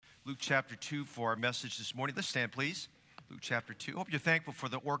Luke chapter 2 for our message this morning. Let's stand, please. Luke chapter 2. Hope you're thankful for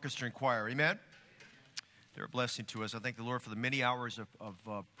the orchestra and choir. Amen? They're a blessing to us. I thank the Lord for the many hours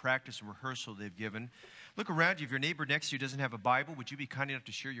of practice and rehearsal they've given. Look around you. If your neighbor next to you doesn't have a Bible, would you be kind enough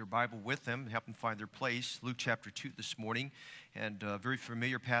to share your Bible with them and help them find their place? Luke chapter 2 this morning, and a very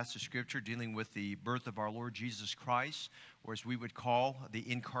familiar passage of Scripture dealing with the birth of our Lord Jesus Christ, or as we would call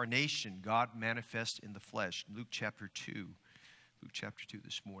the incarnation, God manifest in the flesh. Luke chapter 2. Luke chapter 2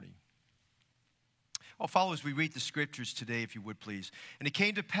 this morning. I'll follow as we read the Scriptures today, if you would please. And it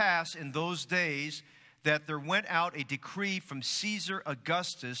came to pass in those days that there went out a decree from Caesar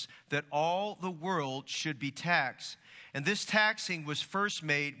Augustus that all the world should be taxed. And this taxing was first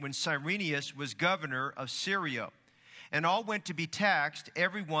made when Cyrenius was governor of Syria. And all went to be taxed,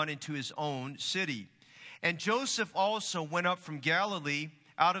 every one into his own city. And Joseph also went up from Galilee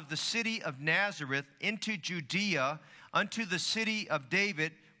out of the city of Nazareth into Judea unto the city of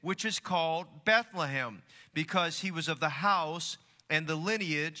David, which is called Bethlehem, because he was of the house and the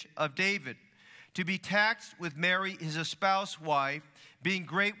lineage of David, to be taxed with Mary, his espoused wife, being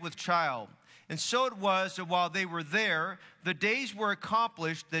great with child. And so it was that while they were there, the days were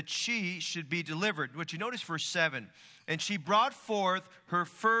accomplished that she should be delivered. What you notice, verse 7, and she brought forth her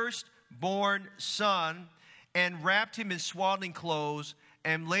firstborn son, and wrapped him in swaddling clothes,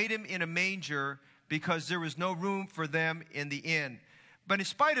 and laid him in a manger, because there was no room for them in the inn. But in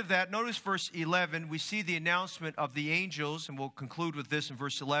spite of that, notice verse 11, we see the announcement of the angels, and we'll conclude with this in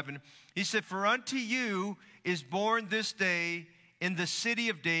verse 11. He said, for unto you is born this day in the city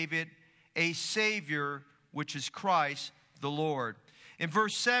of David a Savior, which is Christ the Lord. In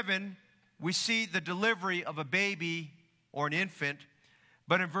verse 7, we see the delivery of a baby or an infant.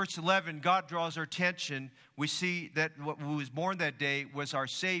 But in verse 11, God draws our attention. We see that who was born that day was our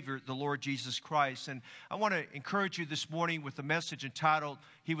Savior, the Lord Jesus Christ. And I want to encourage you this morning with the message entitled,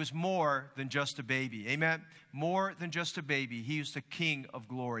 He was more than just a baby. Amen? More than just a baby. He is the King of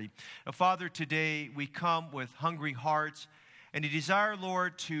glory. Now, Father, today we come with hungry hearts and a desire,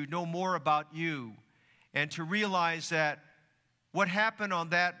 Lord, to know more about you and to realize that what happened on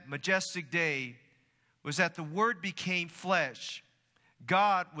that majestic day was that the Word became flesh.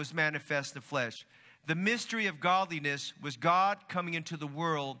 God was manifest in flesh. The mystery of godliness was God coming into the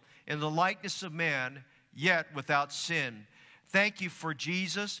world in the likeness of man, yet without sin. Thank you for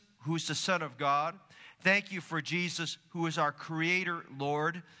Jesus, who is the Son of God. Thank you for Jesus, who is our Creator,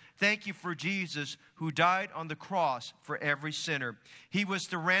 Lord. Thank you for Jesus, who died on the cross for every sinner. He was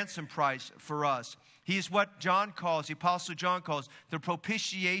the ransom price for us. He is what John calls, the Apostle John calls, the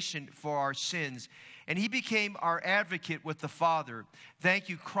propitiation for our sins. And He became our advocate with the Father. Thank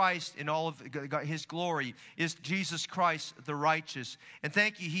you, Christ, in all of His glory is Jesus Christ the righteous. And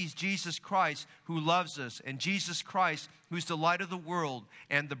thank you, He's Jesus Christ who loves us. And Jesus Christ who's the light of the world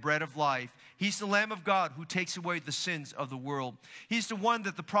and the bread of life. He's the Lamb of God who takes away the sins of the world. He's the one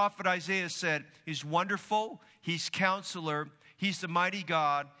that the prophet Isaiah said is wonderful. He's Counselor. He's the mighty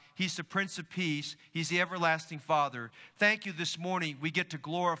God. He's the Prince of Peace. He's the everlasting Father. Thank you this morning. We get to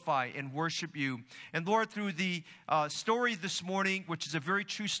glorify and worship you. And Lord, through the story this morning, which is a very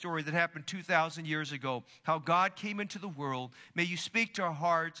true story that happened 2,000 years ago, how God came into the world, may you speak to our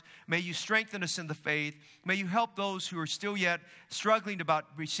hearts. May you strengthen us in the faith. May you help those who are still yet struggling about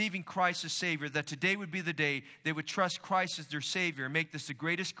receiving Christ as Savior, that today would be the day they would trust Christ as their Savior and make this the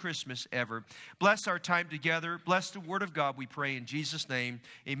greatest Christmas ever. Bless our time together. Bless the Word of God, we pray in Jesus' name.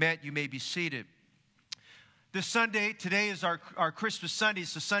 Amen. You may be seated. This Sunday, today is our Christmas Sunday.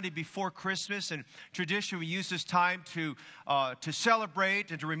 It's the Sunday before Christmas, and traditionally we use this time to celebrate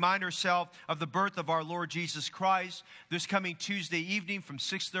and to remind ourselves of the birth of our Lord Jesus Christ. This coming Tuesday evening from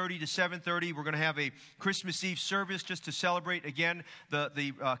 6:30 to 7:30, we're going to have a Christmas Eve service just to celebrate again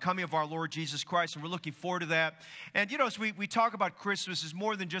the coming of our Lord Jesus Christ, and we're looking forward to that. And you know, as we talk about Christmas, it's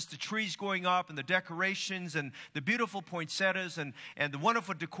more than just the trees going up and the decorations and the beautiful poinsettias and the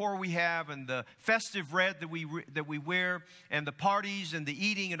wonderful decor we have and the festive red that we wear and the parties and the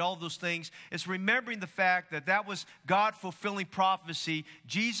eating and all those things. It's remembering the fact that that was God fulfilling prophecy,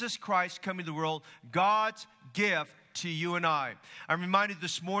 Jesus Christ coming to the world, God's gift to you and I. I'm reminded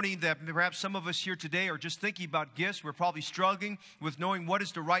this morning that perhaps some of us here today are just thinking about gifts. We're probably struggling with knowing what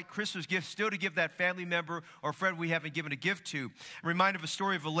is the right Christmas gift still to give that family member or friend we haven't given a gift to. I'm reminded of a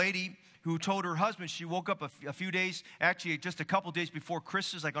story of a lady. who told her husband she woke up a few days, actually just a couple days before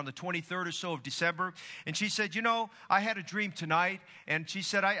Christmas, like on the 23rd or so of December. And she said, you know, I had a dream tonight. And she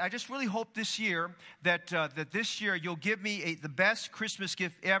said, I just really hope this year that this year you'll give me the best Christmas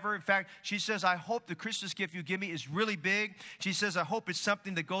gift ever. In fact, she says, I hope the Christmas gift you give me is really big. She says, I hope it's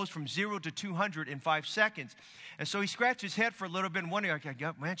something that goes from 0 to 200 in 5 seconds. And so he scratched his head for a little bit and wondering,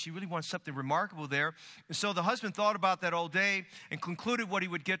 like, man, she really wants something remarkable there. And so the husband thought about that all day and concluded what he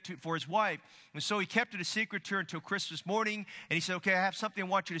would get to for his wife. And so he kept it a secret to her until Christmas morning. And he said, okay, I have something I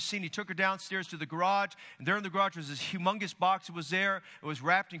want you to see. And he took her downstairs to the garage. And there in the garage was this humongous box that was there. It was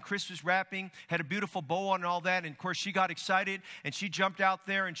wrapped in Christmas wrapping, had a beautiful bow on and all that. And of course, she got excited and she jumped out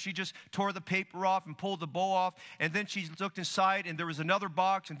there and she just tore the paper off and pulled the bow off. And then she looked inside and there was another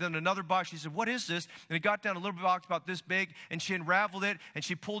box and then another box. She said, what is this? And it got down a little box about this big, and she unraveled it and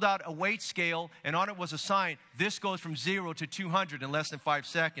she pulled out a weight scale, and on it was a sign: this goes from 0 to 200 in less than 5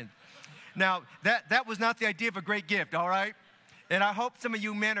 seconds. Now, that was not the idea of a great gift, all right? And I hope some of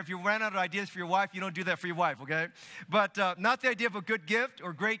you men, if you ran out of ideas for your wife, you don't do that for your wife, okay? But not the idea of a good gift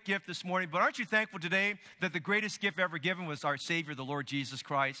or great gift this morning, but aren't you thankful today that the greatest gift ever given was our Savior, the Lord Jesus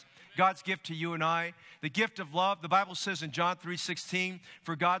Christ? God's gift to you and I, the gift of love. The Bible says in John 3:16,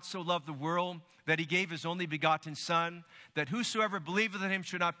 for God so loved the world that he gave his only begotten Son, that whosoever believeth in him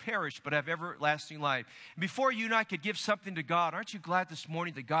should not perish, but have everlasting life. And before you and I could give something to God, aren't you glad this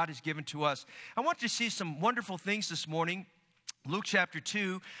morning that God has given to us? I want you to see some wonderful things this morning. Luke chapter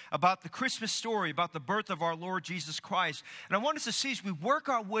 2, about the Christmas story, about the birth of our Lord Jesus Christ. And I want us to see as we work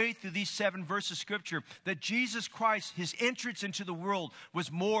our way through these 7 verses of Scripture that Jesus Christ, his entrance into the world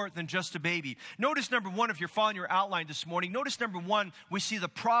was more than just a baby. Notice number 1, if you're following your outline this morning, notice number 1, we see the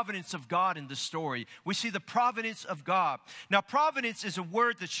providence of God in the story. We see the providence of God. Now, providence is a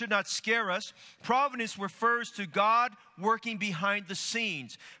word that should not scare us. Providence refers to God working behind the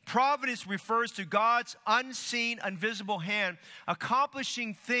scenes. Providence refers to God's unseen, invisible hand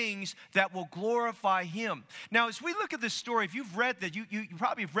accomplishing things that will glorify him. Now, as we look at this story, if you've read that, you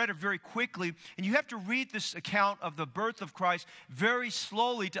probably have read it very quickly, and you have to read this account of the birth of Christ very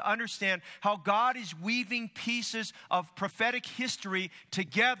slowly to understand how God is weaving pieces of prophetic history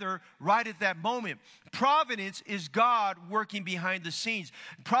together right at that moment. Providence is God working behind the scenes.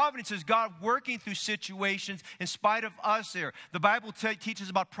 Providence is God working through situations in spite of us there. The Bible teaches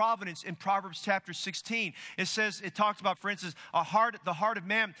about providence in Proverbs chapter 16. It talks about, for instance, the heart of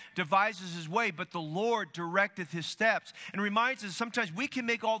man devises his way, but the Lord directeth his steps. And reminds us sometimes we can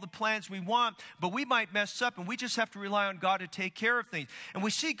make all the plans we want, but we might mess up, and we just have to rely on God to take care of things. And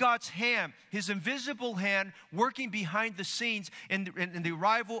we see God's hand, his invisible hand, working behind the scenes in the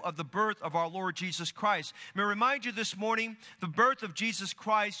arrival of the birth of our Lord Jesus Christ. May I remind you this morning, the birth of Jesus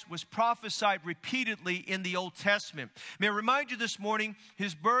Christ was prophesied repeatedly in the Old Testament. May I remind you this morning,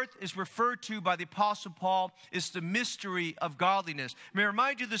 his birth is referred to by the Apostle Paul as the mystery of godliness. May I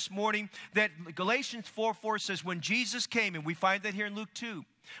remind you this morning that Galatians 4:4 says, when Jesus came, and we find that here in Luke 2,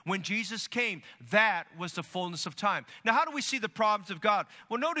 when Jesus came, that was the fullness of time. Now, how do we see the providence of God?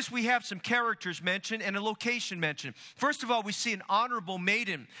 Well, notice we have some characters mentioned and a location mentioned. First of all, we see an honorable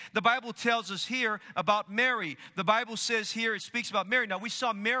maiden. The Bible tells us here about Mary. The Bible says here, it speaks about Mary. Now, we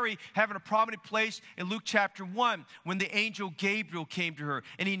saw Mary having a prominent place in Luke chapter 1 when the angel Gabriel came to her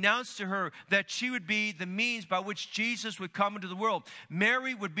and he announced to her that she would be the means by which Jesus would come into the world.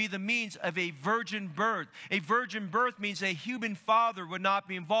 Mary would be the means of a virgin birth. A virgin birth means a human father would not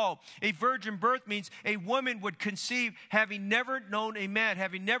be involved. A virgin birth means a woman would conceive having never known a man,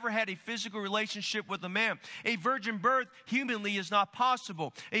 having never had a physical relationship with a man. A virgin birth humanly is not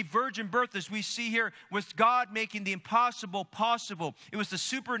possible. A virgin birth, as we see here, was God making the impossible possible. It was the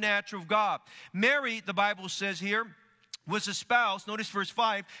supernatural of God. Mary, the Bible says here, was a spouse. Notice verse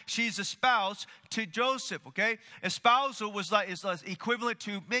 5. She's a spouse to Joseph. Okay, espousal is equivalent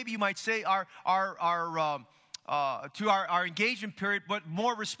to, maybe you might say, our engagement period, but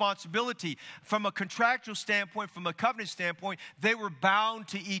more responsibility. From a contractual standpoint, from a covenant standpoint, they were bound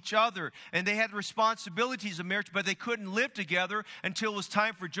to each other. And they had responsibilities of marriage, but they couldn't live together until it was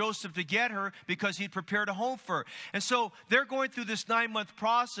time for Joseph to get her because he'd prepared a home for her. And so they're going through this 9-month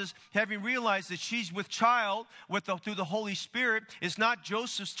process, having realized that she's with child through the Holy Spirit. It's not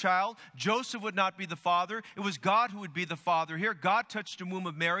Joseph's child. Joseph would not be the father. It was God who would be the father here. God touched the womb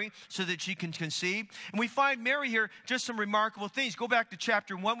of Mary so that she can conceive. And we find Mary here, just some remarkable things. Go back to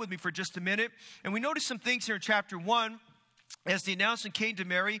chapter 1 with me for just a minute. And we notice some things here in chapter 1. As the announcement came to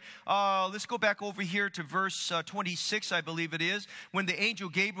Mary, let's go back over here to verse 26, I believe it is, when the angel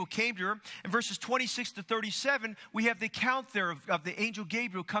Gabriel came to her. In verses 26 to 37, we have the account there of the angel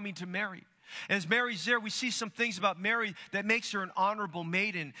Gabriel coming to Mary. And as Mary's there, we see some things about Mary that makes her an honorable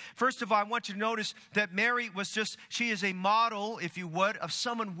maiden. First of all, I want you to notice that Mary she is a model, if you would, of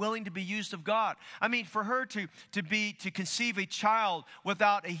someone willing to be used of God. I mean, for her to conceive a child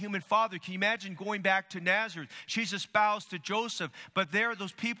without a human father, can you imagine going back to Nazareth? She's espoused to Joseph, but there,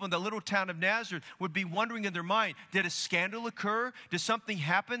 those people in the little town of Nazareth would be wondering in their mind, did a scandal occur? Did something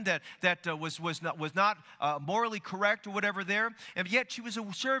happen that was not morally correct or whatever there? And yet she was a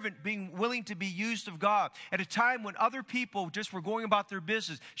servant being willing to be used of God. At a time when other people just were going about their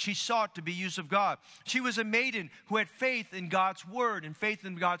business, she sought to be used of God. She was a maiden who had faith in God's word and faith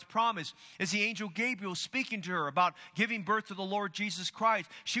in God's promise. As the angel Gabriel speaking to her about giving birth to the Lord Jesus Christ,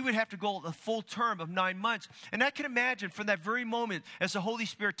 she would have to go a full term of 9 months. And I can imagine from that very moment as the Holy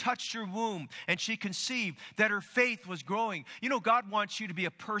Spirit touched her womb and she conceived that her faith was growing. You know, God wants you to be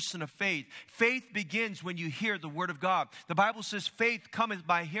a person of faith. Faith begins when you hear the word of God. The Bible says faith cometh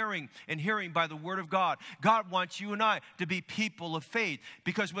by hearing, and hearing by the word of God. God wants you and I to be people of faith,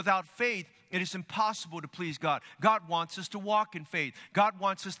 because without faith, it is impossible to please God. God wants us to walk in faith. God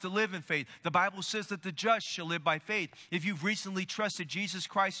wants us to live in faith. The Bible says that the just shall live by faith. If you've recently trusted Jesus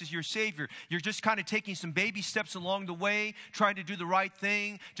Christ as your Savior, you're just kind of taking some baby steps along the way, trying to do the right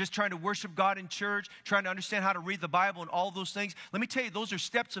thing, just trying to worship God in church, trying to understand how to read the Bible and all those things. Let me tell you, those are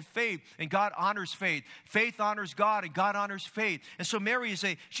steps of faith, and God honors faith. Faith honors God, and God honors faith. And so Mary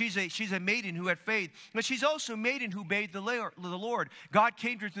she's a maiden who had faith, but she's also a maiden who obeyed the Lord. God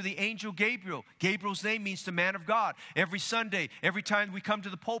came to her through the angel Gabriel. Gabriel's name means the man of God. Every Sunday, every time we come to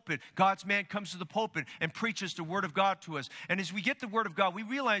the pulpit, God's man comes to the pulpit and preaches the word of God to us. And as we get the word of God, we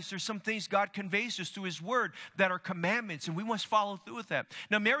realize there's some things God conveys us through his word that are commandments, and we must follow through with that.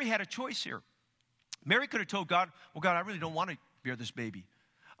 Now, Mary had a choice here. Mary could have told God, well, God, I really don't want to bear this baby.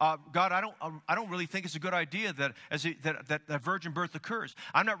 God, I don't really think it's a good idea that virgin birth occurs.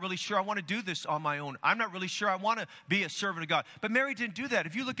 I'm not really sure I want to do this on my own. I'm not really sure I want to be a servant of God. But Mary didn't do that.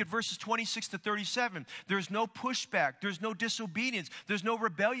 If you look at verses 26 to 37, there's no pushback. There's no disobedience. There's no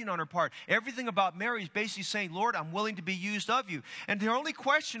rebellion on her part. Everything about Mary is basically saying, Lord, I'm willing to be used of you. And her only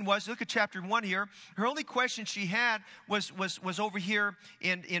question was, look at chapter 1 here, her only question she had was over here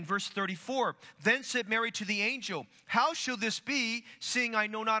in verse 34. Then said Mary to the angel, how shall this be, seeing I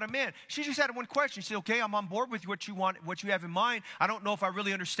know not a man? She just had one question. She said, okay, I'm on board with what you have in mind. I don't know if I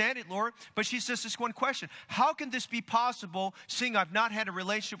really understand it, Lord, but she says this one question. How can this be possible, seeing I've not had a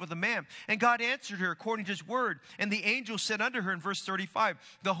relationship with a man? And God answered her according to his word. And the angel said unto her in verse 35,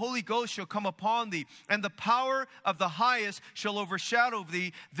 the Holy Ghost shall come upon thee, and the power of the highest shall overshadow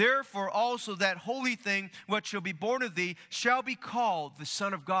thee. Therefore also that holy thing which shall be born of thee shall be called the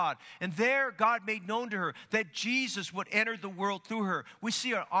Son of God. And there God made known to her that Jesus would enter the world through her. We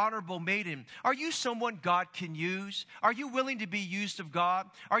see an honorable maiden. Are you someone God can use? Are you willing to be used of God?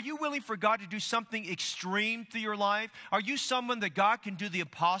 Are you willing for God to do something extreme through your life? Are you someone that God can do the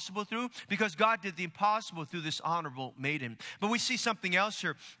impossible through? Because God did the impossible through this honorable maiden. But we see something else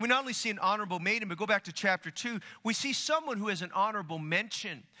here. We not only see an honorable maiden, but go back to chapter 2, we see someone who has an honorable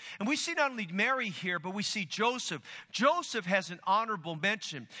mention. And we see not only Mary here, but we see Joseph. Joseph has an honorable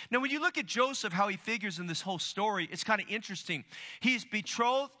mention. Now, when you look at Joseph, how he figures in this whole story, it's kind of interesting. He's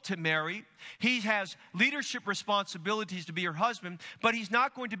betrothed to Mary. He has leadership responsibilities to be her husband, but he's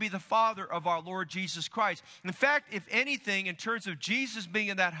not going to be the father of our Lord Jesus Christ. In fact, if anything, in terms of Jesus being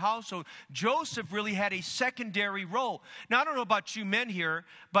in that household, Joseph really had a secondary role. Now, I don't know about you men here,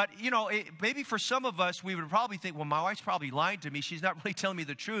 but, maybe for some of us, we would probably think, well, my wife's probably lying to me. She's not really telling me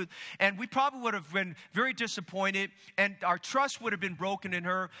the truth. And we probably would have been very disappointed, and our trust would have been broken in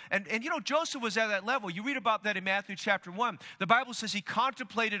her. And Joseph was at that level. You read about that in Matthew chapter 1. The Bible says he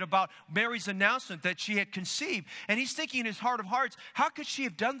contemplated about Mary's announcement that she had conceived. And he's thinking in his heart of hearts, how could she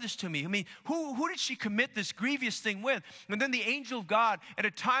have done this to me? I mean, who did she commit this grievous thing with? And then the angel of God, at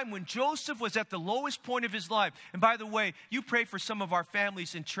a time when Joseph was at the lowest point of his life. And by the way, you pray for some of our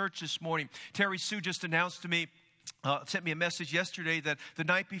families in church this morning. Terry Sue just announced to me, sent me a message yesterday that the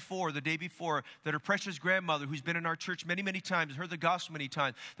day before, that her precious grandmother, who's been in our church many, many times, heard the gospel many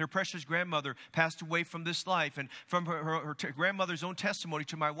times, their precious grandmother passed away from this life. And from her grandmother's own testimony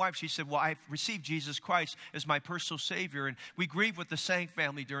to my wife, she said, well, I've received Jesus Christ as my personal Savior. And we grieve with the Sang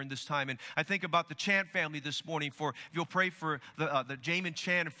family during this time. And I think about the Chan family this morning. If you'll pray for the Jamin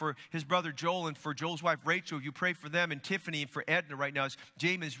Chan and for his brother Joel and for Joel's wife Rachel, if you pray for them, and Tiffany and for Edna right now, as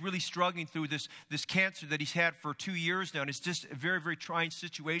Jamin is really struggling through this cancer that he's had for 2 years now, and it's just a very, very trying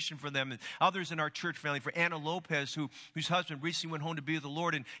situation for them. And others in our church family, for Anna Lopez, whose husband recently went home to be with the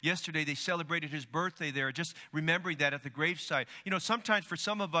Lord, and yesterday they celebrated his birthday there, just remembering that at the gravesite. You know, sometimes for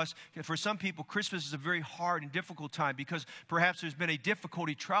some of us, for some people, Christmas is a very hard and difficult time because perhaps there's been a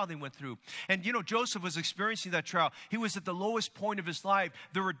difficulty trial they went through. And, you know, Joseph was experiencing that trial. He was at the lowest point of his life.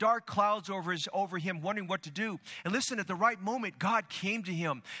 There were dark clouds over him, wondering what to do. And listen, at the right moment, God came to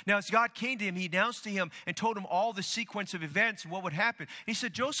him. Now, as God came to him, he announced to him and told him all the sequence of events and what would happen. And he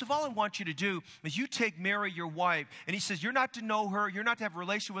said, Joseph, all I want you to do is you take Mary, your wife. And he says, you're not to know her. You're not to have a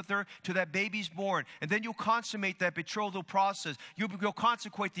relation with her till that baby's born. And then you'll consummate that betrothal process. You'll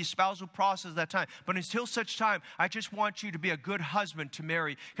consecrate the spousal process at that time. But until such time, I just want you to be a good husband to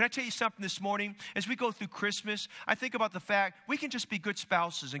Mary. Can I tell you something this morning? As we go through Christmas, I think about the fact we can just be good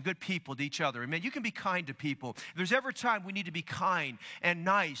spouses and good people to each other. Amen. You can be kind to people. If there's ever a time we need to be kind and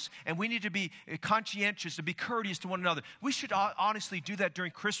nice, and we need to be conscientious, to be courteous to one another, we should honestly do that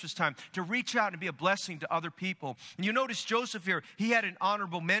during Christmas time, to reach out and be a blessing to other people. And you notice Joseph here, he had an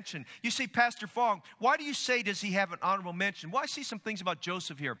honorable mention. You say, Pastor Fong, why do you say does he have an honorable mention? Well, I see some things about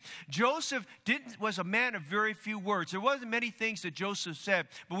Joseph here. Joseph was a man of very few words. There wasn't many things that Joseph said,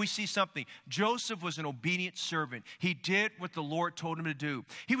 but we see something. Joseph was an obedient servant. He did what the Lord told him to do.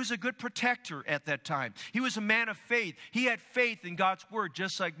 He was a good protector at that time. He was a man of faith. He had faith in God's word,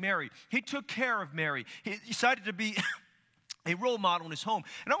 just like Mary. He took care of Mary. He decided to be a role model in his home.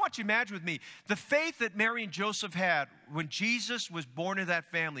 And I want you to imagine with me, the faith that Mary and Joseph had when Jesus was born in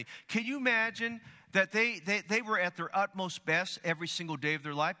that family. Can you imagine that they were at their utmost best every single day of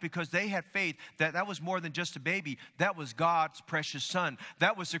their life because they had faith that was more than just a baby. That was God's precious son.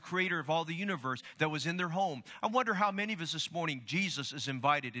 That was the creator of all the universe that was in their home. I wonder how many of us this morning, Jesus is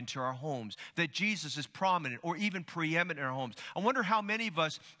invited into our homes, that Jesus is prominent or even preeminent in our homes. I wonder how many of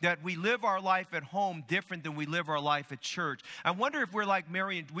us that we live our life at home different than we live our life at church. I wonder if we're like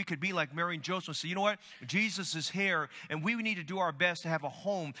Mary, and we could be like Mary and Joseph and say, you know what? Jesus is here, and we need to do our best to have a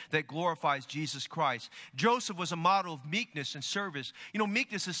home that glorifies Jesus Christ. Joseph was a model of meekness and service. You know,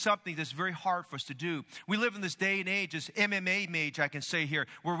 meekness is something that's very hard for us to do. We live in this day and age, this MMA age, I can say here,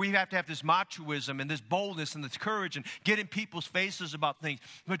 where we have to have this machoism and this boldness and this courage and get in people's faces about things.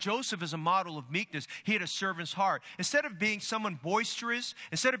 But Joseph is a model of meekness. He had a servant's heart. Instead of being someone boisterous,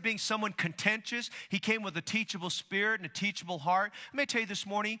 instead of being someone contentious, he came with a teachable spirit and a teachable heart. Let me tell you this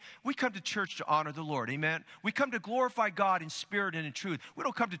morning, we come to church to honor the Lord. Amen. We come to glorify God in spirit and in truth. We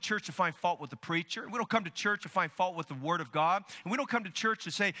don't come to church to find fault with the preacher. We don't come to church to find fault with the Word of God. And we don't come to church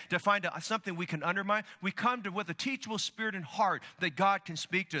to find something we can undermine. We come with a teachable spirit and heart that God can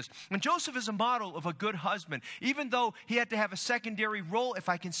speak to us. And Joseph is a model of a good husband, even though he had to have a secondary role, if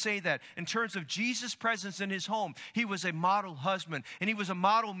I can say that, in terms of Jesus' presence in his home. He was a model husband, and he was a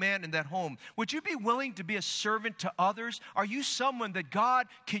model man in that home. Would you be willing to be a servant to others? Are you someone that God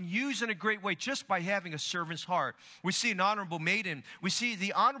can use in a great way just by having a servant's heart? We see an honorable maiden. We see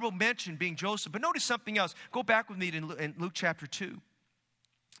the honorable mention being Joseph. But notice something else. Go back with me in Luke chapter 2.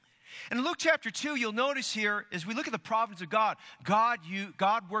 And in Luke chapter 2, you'll notice here, as we look at the providence of God, God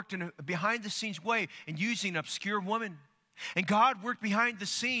worked in a behind-the-scenes way in using an obscure woman. And God worked behind the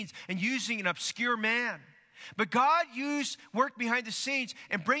scenes in using an obscure man. But God worked behind the scenes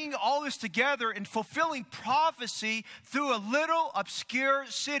and bringing all this together and fulfilling prophecy through a little obscure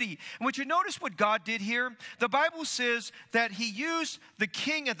city. And would you notice what God did here? The Bible says that he used the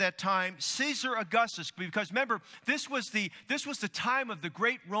king at that time, Caesar Augustus, because remember, this was the time of the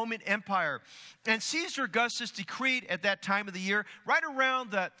great Roman Empire. And Caesar Augustus decreed at that time of the year, right around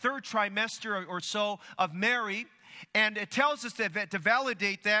the third trimester or so of Mary. And it tells us that to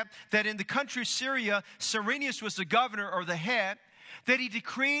validate that in the country of Syria, Cyrenius was the governor or the head, that he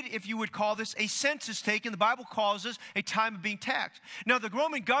decreed, if you would call this, a census taken. The Bible calls this a time of being taxed. Now, the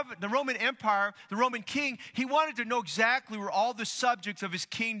Roman Empire, the Roman king, he wanted to know exactly where all the subjects of his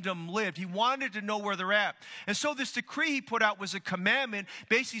kingdom lived. He wanted to know where they're at. And so this decree he put out was a commandment,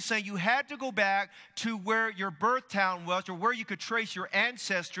 basically saying you had to go back to where your birth town was or where you could trace your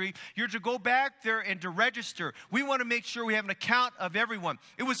ancestry. You're to go back there and to register. We want to make sure we have an account of everyone.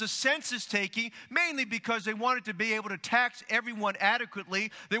 It was a census taking, mainly because they wanted to be able to tax everyone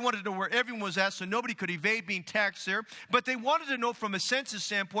adequately. They wanted to know where everyone was at so nobody could evade being taxed there. But they wanted to know from a census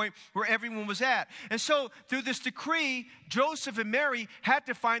standpoint where everyone was at. And so through this decree, Joseph and Mary had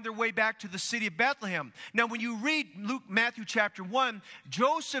to find their way back to the city of Bethlehem. Now when you read Matthew chapter 1,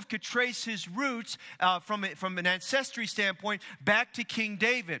 Joseph could trace his roots from an ancestry standpoint back to King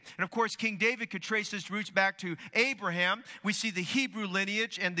David. And of course King David could trace his roots back to Abraham. We see the Hebrew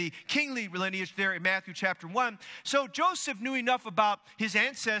lineage and the kingly lineage there in Matthew chapter 1. So Joseph knew enough about his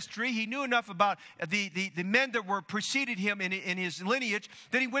ancestry. He knew enough about the men that were preceded him in his lineage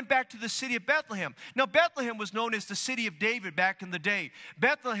that he went back to the city of Bethlehem. Now, Bethlehem was known as the city of David back in the day.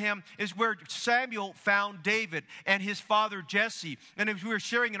 Bethlehem is where Samuel found David and his father Jesse. And as we were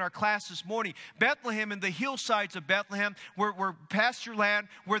sharing in our class this morning, Bethlehem and the hillsides of Bethlehem were pasture land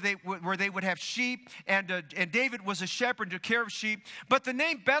where they would have sheep, and David was a shepherd and took care of sheep. But the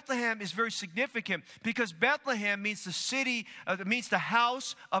name Bethlehem is very significant because Bethlehem means the city, means the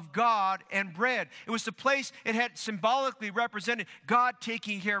house of God and bread. It was the place it had symbolically represented God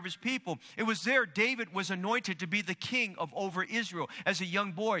taking care of his people. It was there David was anointed to be the king of over Israel as a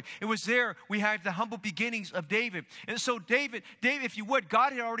young boy. It was there we have the humble beginnings of David. And so David, if you would,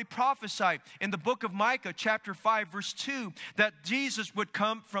 God had already prophesied in the book of Micah, chapter 5, verse 2, that Jesus would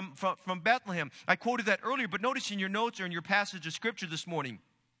come from Bethlehem. I quoted that earlier, but notice in your notes or in your passage of scripture this morning,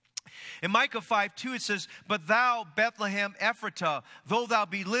 in Micah 5:2 it says, "But thou, Bethlehem Ephratah, though thou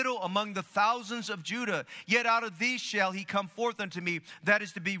be little among the thousands of Judah, yet out of thee shall he come forth unto me, that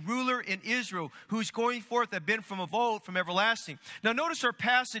is to be ruler in Israel, whose going forth have been from of old, from everlasting." Now notice our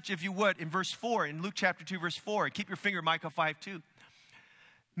passage, if you would, in verse 4, in Luke chapter 2, verse 4. And keep your finger in Micah 5:2.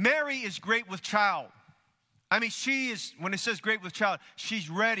 Mary is great with child. I mean, she is, when it says great with child, she's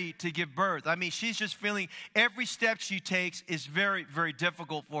ready to give birth. I mean, she's just feeling every step she takes is very, very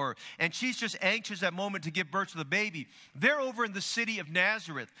difficult for her. And she's just anxious that moment to give birth to the baby. They're over in the city of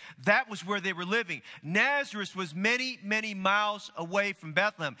Nazareth. That was where they were living. Nazareth was many, many miles away from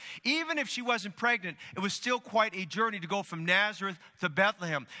Bethlehem. Even if she wasn't pregnant, it was still quite a journey to go from Nazareth to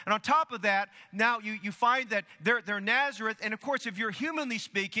Bethlehem. And on top of that, now you find that they're Nazareth. And of course, if you're humanly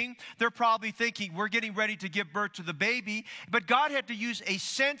speaking, they're probably thinking, we're getting ready to give birth to the baby. But God had to use a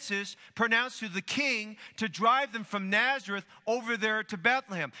census pronounced through the king to drive them from Nazareth over there to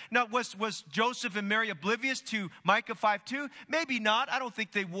Bethlehem. Now, was Joseph and Mary oblivious to Micah 5:2? Maybe not. I don't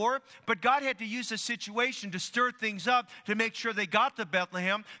think they were. But God had to use a situation to stir things up to make sure they got to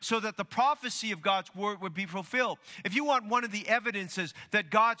Bethlehem so that the prophecy of God's word would be fulfilled. If you want one of the evidences that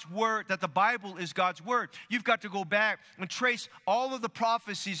God's word, that the Bible is God's word, you've got to go back and trace all of the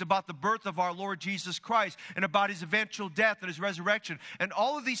prophecies about the birth of our Lord Jesus Christ and about his eventual death and his resurrection. And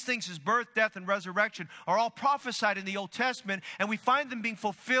all of these things, his birth, death, and resurrection, are all prophesied in the Old Testament, and we find them being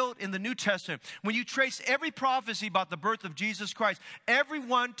fulfilled in the New Testament. When you trace every prophecy about the birth of Jesus Christ, every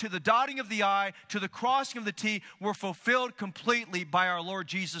one to the dotting of the I, to the crossing of the T, were fulfilled completely by our Lord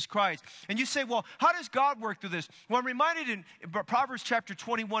Jesus Christ. And you say, well, how does God work through this? Well, I'm reminded in Proverbs chapter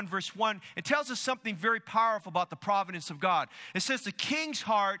 21, verse 1, it tells us something very powerful about the providence of God. It says, the king's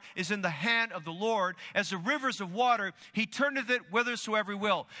heart is in the hand of the Lord, as the rivers of water, he turneth it whithersoever he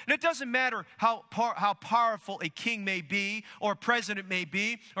will. And it doesn't matter how powerful a king may be, or president may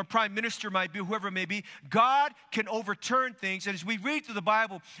be, or prime minister might be, whoever it may be, God can overturn things. And as we read through the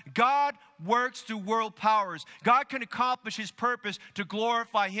Bible, God works through world powers. God can accomplish his purpose to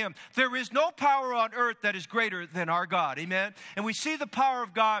glorify him. There is no power on earth that is greater than our God. Amen? And we see the power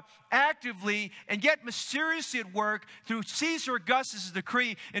of God actively and yet mysteriously at work through Caesar Augustus'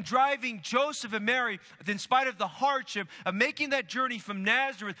 decree in driving Joseph and Mary, in spite of the hardship of making that journey from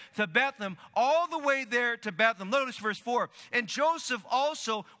Nazareth to Bethlehem, all the way there to Bethlehem. Notice verse 4. And Joseph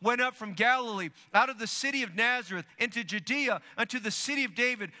also went up from Galilee, out of the city of Nazareth, into Judea, unto the city of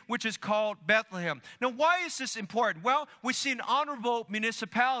David, which is called Bethlehem. Now, why is this important? Well, we see an honorable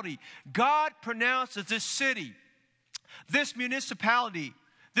municipality. God pronounces this city, this municipality,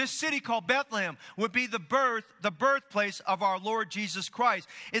 this city called Bethlehem would be the birthplace of our Lord Jesus Christ.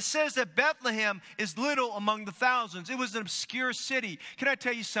 It says that Bethlehem is little among the thousands. It was an obscure city. Can I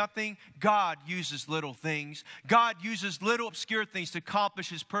tell you something? God uses little things. God uses little obscure things to accomplish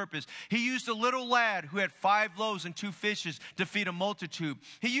his purpose. He used a little lad who had 5 loaves and 2 fishes to feed a multitude.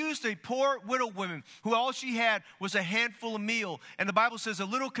 He used a poor widow woman who all she had was a handful of meal. And the Bible says a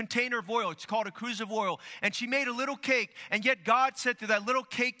little container of oil. It's called a cruse of oil. And she made a little cake. And yet God said to that little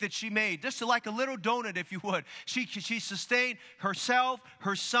cake that she made, just like a little donut, if you would, she sustained herself,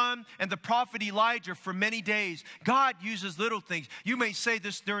 her son, and the prophet Elijah for many days. God uses little things. You may say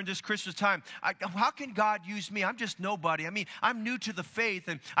this during this Christmas time, how can God use me? I'm just nobody. I mean, I'm new to the faith,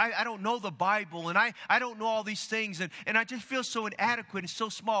 and I don't know the Bible, and I don't know all these things, and I just feel so inadequate and so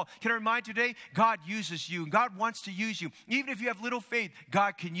small. Can I remind you today, God uses you, and God wants to use you. Even if you have little faith,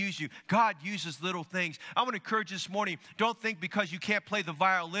 God can use you. God uses little things. I want to encourage you this morning, don't think because you can't play the violin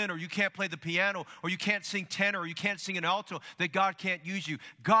violin, or you can't play the piano, or you can't sing tenor, or you can't sing an alto, that God can't use you.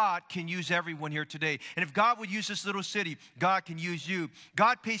 God can use everyone here today. And if God would use this little city, God can use you.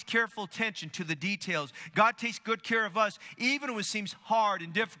 God pays careful attention to the details. God takes good care of us, even when it seems hard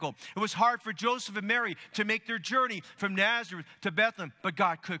and difficult. It was hard for Joseph and Mary to make their journey from Nazareth to Bethlehem, but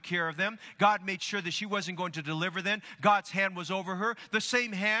God took care of them. God made sure that she wasn't going to deliver them. God's hand was over her. The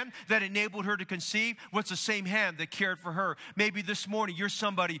same hand that enabled her to conceive was the same hand that cared for her. Maybe this morning you're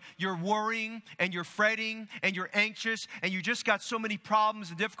somebody, you're worrying and you're fretting and you're anxious and you just got so many problems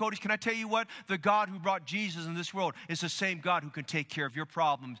and difficulties. Can I tell you what? The God who brought Jesus in this world is the same God who can take care of your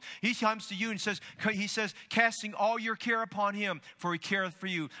problems. He comes to you and says, casting all your care upon him, for he careth for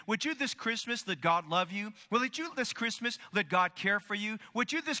you. Would you this Christmas let God love you? Will you this Christmas let God care for you?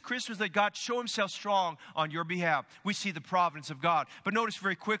 Would you this Christmas let God show himself strong on your behalf? We see the providence of God. But notice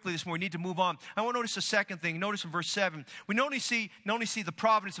very quickly this morning, we need to move on. I want to notice the second thing. Notice in verse 7, we not only see the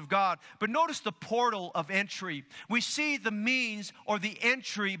providence of God, but notice the portal of entry. We see the means or the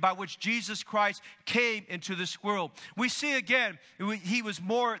entry by which Jesus Christ came into this world. We see again, he was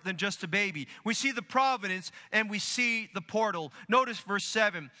more than just a baby. We see the providence and we see the portal. Notice verse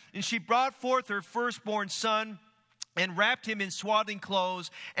 7. And she brought forth her firstborn son, and wrapped him in swaddling clothes,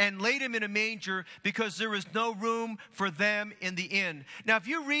 and laid him in a manger, because there was no room for them in the inn. Now, if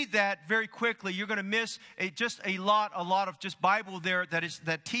you read that very quickly, you're going to miss just a lot of just Bible there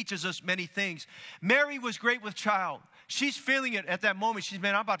that teaches us many things. Mary was great with child. She's feeling it at that moment. She's,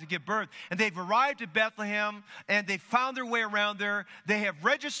 man, I'm about to give birth. And they've arrived at Bethlehem, and they found their way around there. They have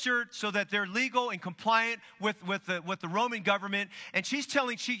registered so that they're legal and compliant with the Roman government. And she's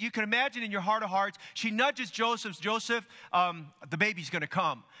telling, you can imagine in your heart of hearts, she nudges Joseph, the baby's going to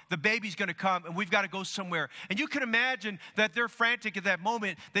come. The baby's going to come, and we've got to go somewhere. And you can imagine that they're frantic at that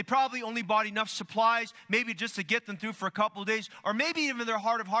moment. They probably only bought enough supplies, maybe just to get them through for a couple of days, or maybe even in their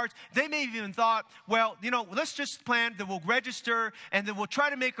heart of hearts, they may have even thought, well, let's just plan that we'll register, and then we'll try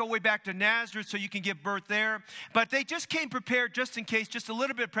to make our way back to Nazareth so you can give birth there. But they just came prepared just in case, just a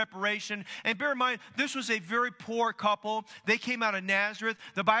little bit of preparation. And bear in mind, this was a very poor couple. They came out of Nazareth.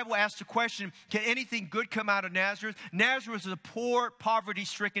 The Bible asks the question, can anything good come out of Nazareth? Nazareth was a poor,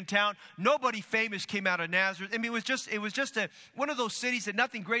 poverty-stricken town. Nobody famous came out of Nazareth. I mean, it was just one of those cities that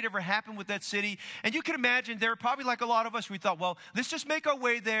nothing great ever happened with that city. And you can imagine they're probably like a lot of us. We thought, well, let's just make our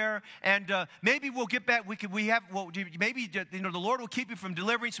way there, and maybe we'll get back. Maybe the Lord will keep you from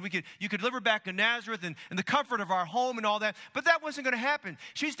delivering, so you could deliver back in Nazareth and the comfort of our home and all that. But that wasn't going to happen.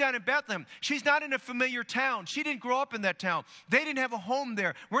 She's down in Bethlehem. She's not in a familiar town. She didn't grow up in that town. They didn't have a home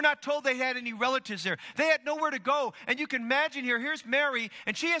there. We're not told they had any relatives there. They had nowhere to go. And you can imagine here's Mary,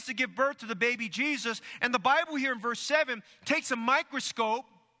 and she has to give birth to the baby Jesus. And the Bible here in verse 7 takes a microscope,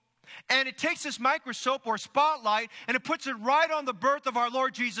 and it takes this microscope or spotlight, and it puts it right on the birth of our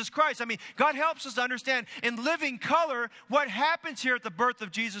Lord Jesus Christ. I mean, God helps us to understand in living color what happens here at the birth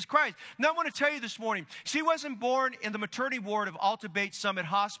of Jesus Christ. Now, I want to tell you this morning, she wasn't born in the maternity ward of Alta Bates Summit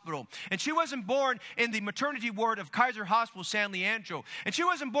Hospital. And she wasn't born in the maternity ward of Kaiser Hospital, San Leandro. And she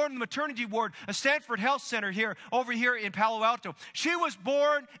wasn't born in the maternity ward of Stanford Health Center over here in Palo Alto. She was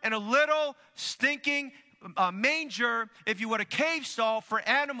born in a little stinking manger, if you would, a cave stall for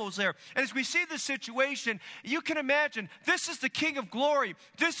animals there. And as we see this situation, you can imagine this is the King of Glory.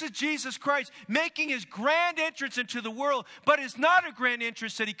 This is Jesus Christ making his grand entrance into the world, but it's not a grand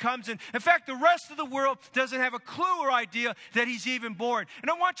entrance that he comes in. In fact, the rest of the world doesn't have a clue or idea that he's even born. And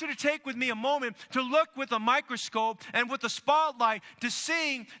I want you to take with me a moment to look with a microscope and with a spotlight to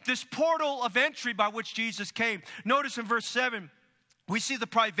seeing this portal of entry by which Jesus came. Notice in verse 7, we see the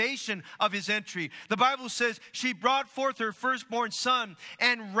privation of his entry. The Bible says, she brought forth her firstborn son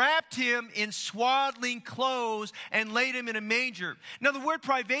and wrapped him in swaddling clothes and laid him in a manger. Now, the word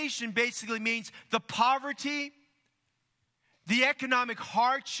privation basically means the poverty, the economic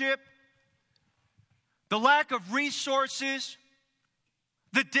hardship, the lack of resources,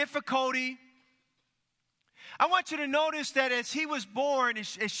 the difficulty. I want you to notice that as he was born,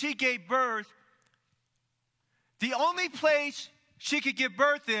 as she gave birth, the only place she could give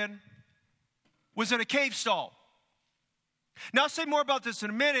birth in was in a cave stall. Now, I'll say more about this in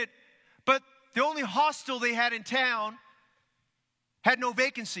a minute, but the only hostel they had in town had no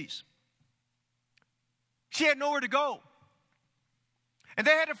vacancies. She had nowhere to go. And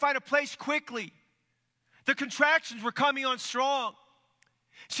they had to find a place quickly. The contractions were coming on strong.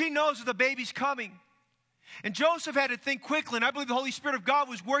 She knows that the baby's coming. And Joseph had to think quickly, and I believe the Holy Spirit of God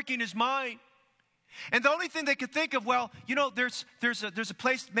was working his mind. And the only thing they could think of, well, there's a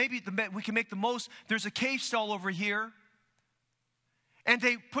place, maybe we can make the most. There's a cave stall over here. And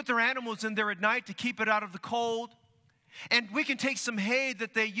they put their animals in there at night to keep it out of the cold. And we can take some hay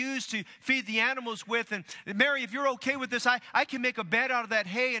that they use to feed the animals with. And Mary, if you're okay with this, I can make a bed out of that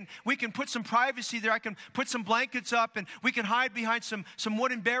hay, and we can put some privacy there. I can put some blankets up, and we can hide behind some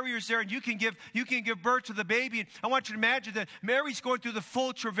wooden barriers there, and you can give birth to the baby. And I want you to imagine that Mary's going through the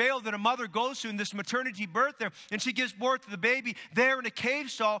full travail that a mother goes through in this maternity birth there, and she gives birth to the baby there in a cave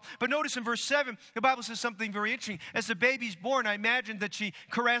stall. But notice in verse 7, the Bible says something very interesting. As the baby's born, I imagine that she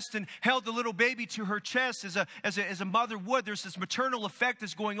caressed and held the little baby to her chest as a mother would. There's this maternal effect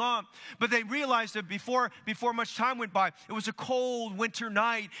that's going on. But they realized that before much time went by, it was a cold winter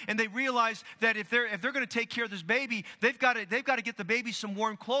night, and they realized that if they're going to take care of this baby, they've got to get the baby some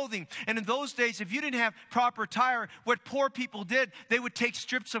warm clothing. And in those days, if you didn't have proper attire, what poor people did, they would take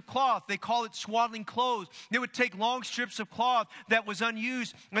strips of cloth. They call it swaddling clothes. They would take long strips of cloth that was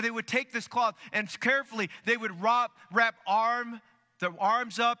unused, and they would take this cloth and carefully they would wrap the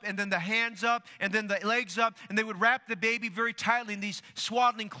arms up, and then the hands up, and then the legs up, and they would wrap the baby very tightly in these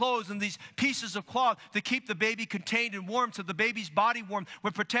swaddling clothes and these pieces of cloth to keep the baby contained and warm, so the baby's body warmth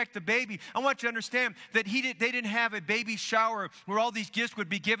would protect the baby. I want you to understand that they didn't have a baby shower where all these gifts would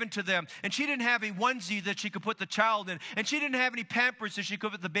be given to them, and she didn't have a onesie that she could put the child in, and she didn't have any Pampers that she could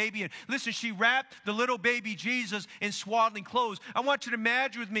put the baby in. Listen, she wrapped the little baby Jesus in swaddling clothes. I want you to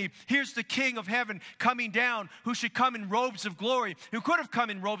imagine with me, here's the King of heaven coming down, who should come in robes of glory, who could have come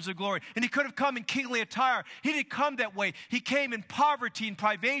in robes of glory, and he could have come in kingly attire. He didn't come that way. He came in poverty and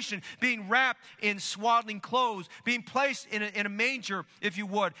privation, being wrapped in swaddling clothes, being placed in a manger, if you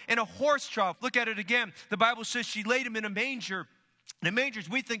would, in a horse trough. Look at it again. The Bible says she laid him in a manger. The mangers,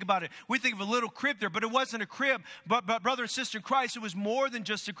 we think about it, we think of a little crib there, but it wasn't a crib. But brother and sister in Christ, it was more than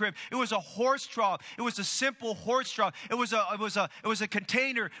just a crib. It was a horse trough. It was a simple horse trough. It was a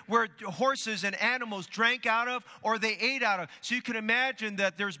container where horses and animals drank out of, or they ate out of. So you can imagine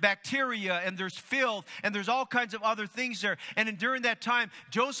that there's bacteria and there's filth and there's all kinds of other things there. And during that time,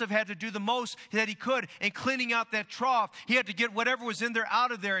 Joseph had to do the most that he could in cleaning out that trough. He had to get whatever was in there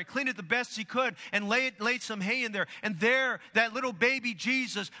out of there and clean it the best he could and laid some hay in there. And there, that little baby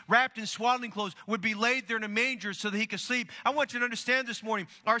Jesus, wrapped in swaddling clothes, would be laid there in a manger so that he could sleep. I want you to understand this morning,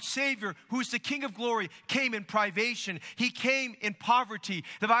 our Savior, who is the King of glory, came in privation. He came in poverty.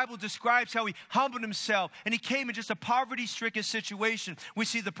 The Bible describes how he humbled himself, and he came in just a poverty-stricken situation. We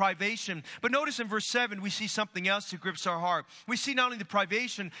see the privation. But notice in verse 7, we see something else that grips our heart. We see not only the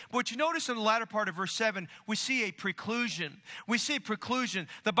privation, but what you notice in the latter part of verse 7, we see a preclusion. We see a preclusion.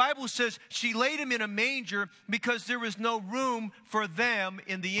 The Bible says she laid him in a manger because there was no room for them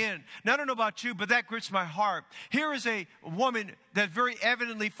in the inn. Now, I don't know about you, but that grips my heart. Here is a woman that very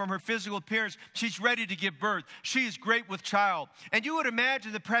evidently from her physical appearance, she's ready to give birth. She is great with child. And you would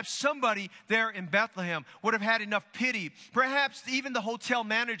imagine that perhaps somebody there in Bethlehem would have had enough pity. Perhaps even the hotel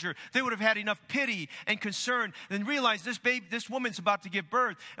manager, they would have had enough pity and concern and realize this woman's about to give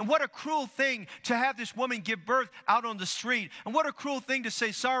birth. And what a cruel thing to have this woman give birth out on the street. And what a cruel thing to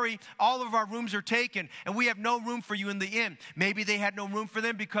say, sorry, all of our rooms are taken and we have no room for you in the inn. Maybe they had no room for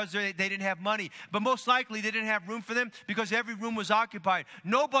them because they didn't have money. But most likely they didn't have room for them because every room was occupied.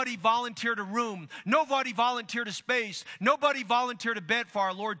 Nobody volunteered a room. Nobody volunteered a space. Nobody volunteered a bed for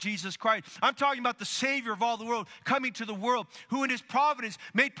our Lord Jesus Christ. I'm talking about the Savior of all the world coming to the world, who in his providence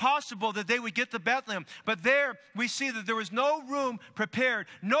made possible that they would get to Bethlehem. But there we see that there was no room prepared.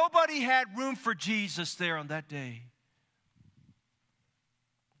 Nobody had room for Jesus there on that day.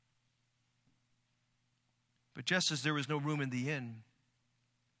 But just as there was no room in the inn,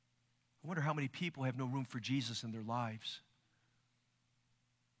 I wonder how many people have no room for Jesus in their lives.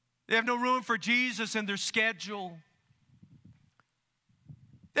 They have no room for Jesus in their schedule.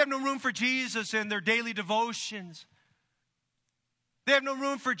 They have no room for Jesus in their daily devotions. They have no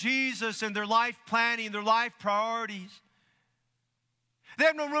room for Jesus in their life planning, their life priorities. They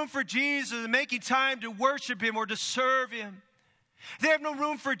have no room for Jesus in making time to worship him or to serve him. They have no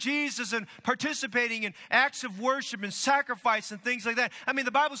room for Jesus in participating in acts of worship and sacrifice and things like that. I mean,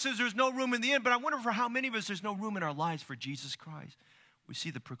 the Bible says there's no room in the inn, but I wonder for how many of us there's no room in our lives for Jesus Christ. We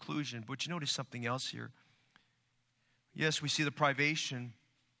see the preclusion, but you notice something else here. Yes, we see the privation.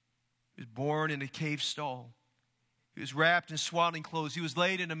 He was born in a cave stall. He was wrapped in swaddling clothes. He was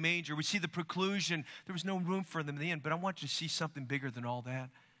laid in a manger. We see the preclusion. There was no room for them in the inn, but I want you to see something bigger than all that.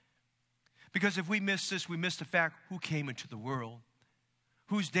 Because if we miss this, we miss the fact who came into the world.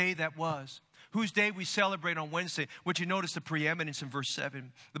 Whose day that was. Whose day we celebrate on Wednesday. Which you notice the preeminence in verse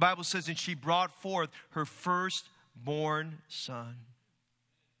 7. The Bible says, and she brought forth her firstborn son.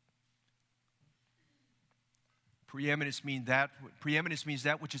 Preeminence means that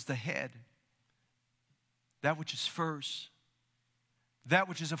which is the head. That which is first. That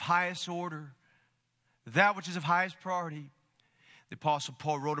which is of highest order. that which is of highest priority. The Apostle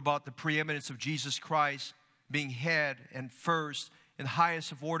Paul wrote about the preeminence of Jesus Christ being head and first and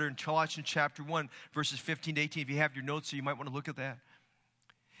highest of order in Colossians chapter 1, verses 15 to 18. If you have your notes, so you might want to look at that.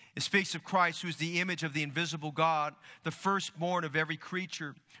 It speaks of Christ, who is the image of the invisible God, the firstborn of every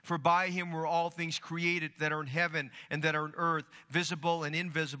creature. For by him were all things created that are in heaven and that are on earth, visible and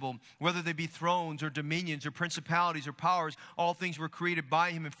invisible. Whether they be thrones or dominions or principalities or powers, all things were created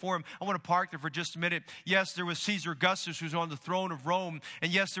by him and for him. I want to park there for just a minute. Yes, there was Caesar Augustus, who was on the throne of Rome.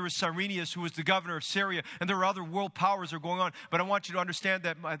 And yes, there was Cyrenius, who was the governor of Syria. And there were other world powers that were going on. But I want you to understand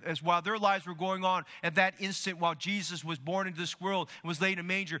that as while their lives were going on, at that instant, while Jesus was born into this world and was laid in a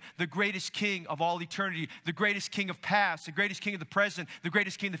manger, the greatest king of all eternity, the greatest king of past, the greatest king of the present, the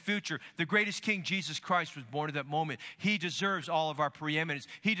greatest king of the future, the greatest king, Jesus Christ, was born at that moment. He deserves all of our preeminence.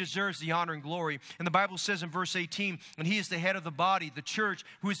 He deserves the honor and glory. And the Bible says in verse 18, and he is the head of the body, the church,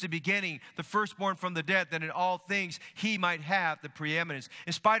 who is the beginning, the firstborn from the dead, that in all things he might have the preeminence.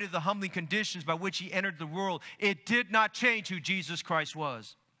 In spite of the humbling conditions by which he entered the world, it did not change who Jesus Christ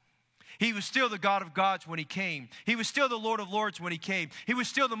was. He was still the God of gods when he came. He was still the Lord of lords when he came. He was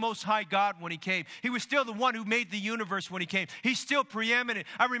still the Most High God when he came. He was still the one who made the universe when he came. He's still preeminent.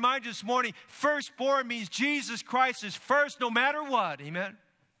 I remind you this morning, firstborn means Jesus Christ is first no matter what. Amen?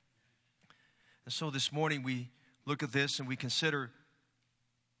 And so this morning we look at this and we consider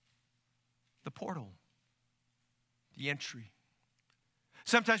the portal, the entry.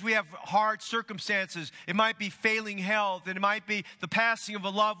 Sometimes we have hard circumstances. It might be failing health. It might be the passing of a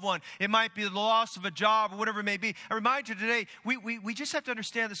loved one. It might be the loss of a job or whatever it may be. I remind you today, we just have to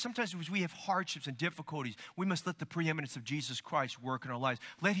understand that sometimes as we have hardships and difficulties, we must let the preeminence of Jesus Christ work in our lives.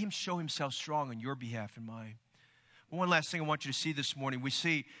 Let him show himself strong on your behalf and mine. One last thing I want you to see this morning. We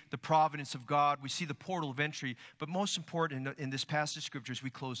see the providence of God. We see the portal of entry. But most important in this passage of Scripture as we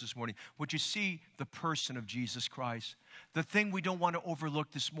close this morning, would you see the person of Jesus Christ? The thing we don't want to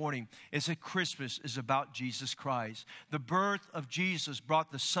overlook this morning is that Christmas is about Jesus Christ. The birth of Jesus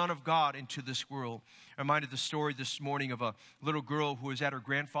brought the Son of God into this world. I'm reminded the story this morning of a little girl who was at her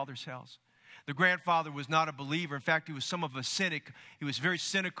grandfather's house. The grandfather was not a believer. In fact, he was some of a cynic. He was very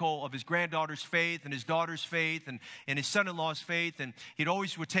cynical of his granddaughter's faith and his daughter's faith and his son-in-law's faith. And he'd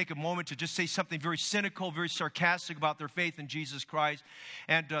always would take a moment to just say something very cynical, very sarcastic about their faith in Jesus Christ.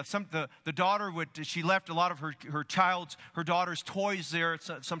 And the daughter she left a lot of her daughter's toys there.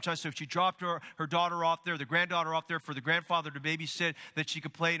 Sometimes so she dropped her daughter off there, the granddaughter off there for the grandfather to babysit that she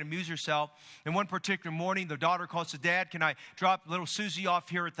could play and amuse herself. And one particular morning, the daughter calls, says, "Dad, can I drop little Susie off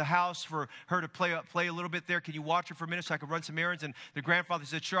here at the house for her to play a little bit there? Can you watch her for a minute so I can run some errands?" And the grandfather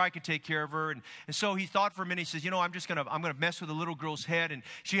said, "Sure, I can take care of her." And so he thought for a minute. He says, "I'm gonna mess with the little girl's head." And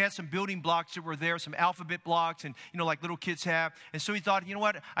she had some building blocks that were there, some alphabet blocks, and like little kids have. And so he thought, you know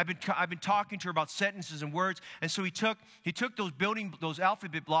what? I've been talking to her about sentences and words. And so he took those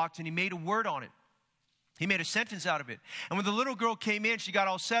alphabet blocks and he made a word on it. He made a sentence out of it. And when the little girl came in, she got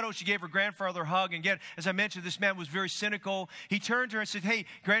all settled. She gave her grandfather a hug. And again, as I mentioned, this man was very cynical. He turned to her and said, "Hey,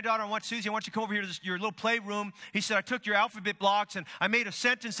 granddaughter, Susie, I want you to come over here to your little playroom." He said, "I took your alphabet blocks and I made a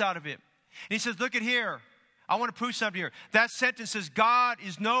sentence out of it." And he says, "Look at here. I want to prove something here. That sentence says, God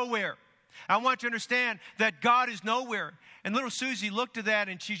is nowhere. I want you to understand that God is nowhere." And little Susie looked at that,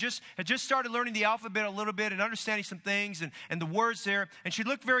 and she had just started learning the alphabet a little bit and understanding some things and the words there. And she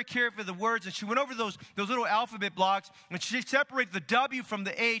looked very carefully at the words, and she went over those little alphabet blocks, and she separated the W from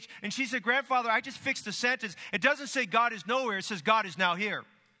the H. And she said, "Grandfather, I just fixed the sentence. It doesn't say God is nowhere. It says God is now here."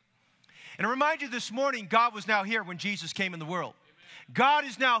 And I remind you this morning, God was now here when Jesus came in the world. God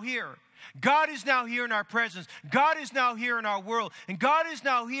is now here. God is now here in our presence. God is now here in our world. And God is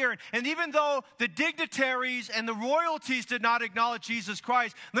now here. And even though the dignitaries and the royalties did not acknowledge Jesus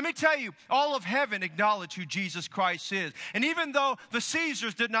Christ, let me tell you, all of heaven acknowledged who Jesus Christ is. And even though the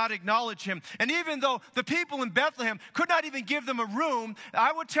Caesars did not acknowledge him, and even though the people in Bethlehem could not even give them a room,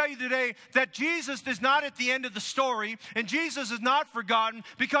 I will tell you today that Jesus is not at the end of the story, and Jesus is not forgotten,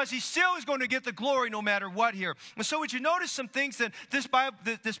 because he still is going to get the glory no matter what here. And so would you notice some things that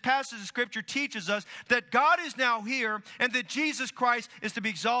this passage of Scripture teaches us, that God is now here and that Jesus Christ is to be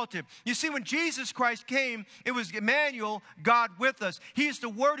exalted. You see, when Jesus Christ came, it was Emmanuel, God with us. He is the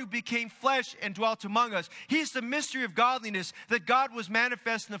Word who became flesh and dwelt among us. He is the mystery of godliness, that God was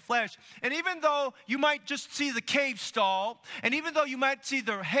manifest in the flesh. And even though you might just see the cave stall, and even though you might see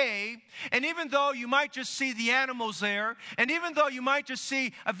the hay, and even though you might just see the animals there, and even though you might just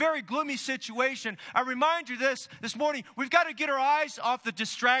see a very gloomy situation, I remind you this morning, we've got to get our eyes off the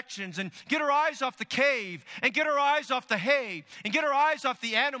distractions and get our eyes off the cave and get our eyes off the hay and get our eyes off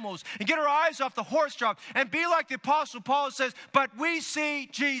the animals and get our eyes off the horse trough and be like the Apostle Paul says, but we see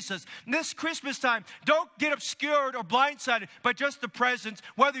Jesus. And this Christmas time, don't get obscured or blindsided by just the presents,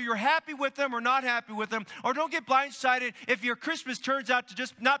 whether you're happy with them or not happy with them, or don't get blindsided if your Christmas turns out to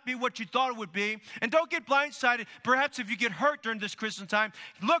just not be what you thought it would be. And don't get blindsided, perhaps if you get hurt during this Christmas time.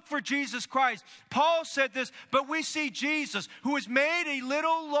 Look for Jesus Christ. Paul said this, but we see Jesus, who was made a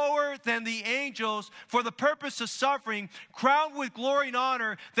little lower than the angels for the purpose of suffering, crowned with glory and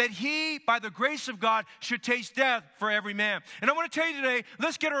honor, that he, by the grace of God, should taste death for every man. And I want to tell you today,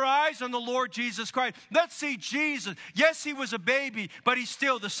 let's get our eyes on the Lord Jesus Christ. Let's see Jesus. Yes, he was a baby, but he's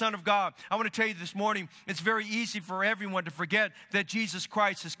still the Son of God. I want to tell you this morning, it's very easy for everyone to forget that Jesus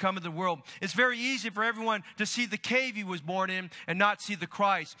Christ has come into the world. It's very easy for everyone to see the cave he was born in and not see the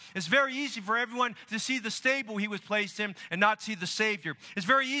Christ. It's very easy for everyone to see the stable he was placed in and not see the Savior. It's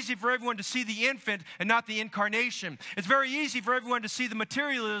very easy for everyone to see the infant and not the incarnation. It's very easy for everyone to see the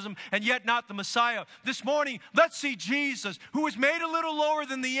materialism and yet not the Messiah. This morning, let's see Jesus, who was made a little lower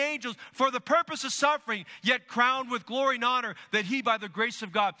than the angels for the purpose of suffering, yet crowned with glory and honor, that he, by the grace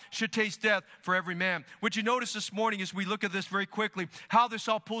of God, should taste death for every man. Would you notice this morning, as we look at this very quickly, how this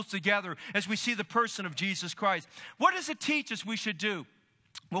all pulls together as we see the person of Jesus Christ? What does it teach us we should do?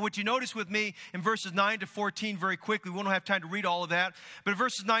 Well, what you notice with me in verses 9 to 14 very quickly, we don't have time to read all of that, but in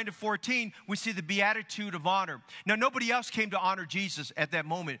verses 9 to 14, we see the beatitude of honor. Now, nobody else came to honor Jesus at that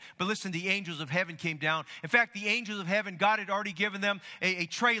moment, but listen, the angels of heaven came down. In fact, the angels of heaven, God had already given them a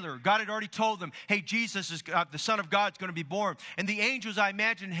trailer. God had already told them, hey, Jesus is the Son of God is going to be born. And the angels, I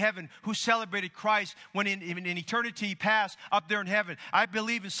imagine, in heaven, who celebrated Christ when in eternity past up there in heaven, I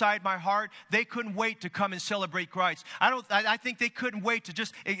believe inside my heart, they couldn't wait to come and celebrate Christ. I think they couldn't wait to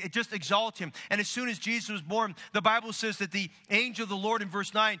just exalt him. And as soon as Jesus was born, the Bible says that the angel of the Lord in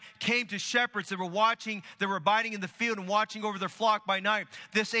verse 9 came to shepherds that were abiding in the field and watching over their flock by night.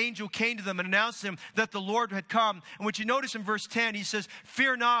 This angel came to them and announced to them that the Lord had come. And what you notice in verse 10, he says,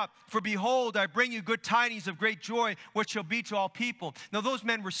 fear not, for behold, I bring you good tidings of great joy, which shall be to all people. Now those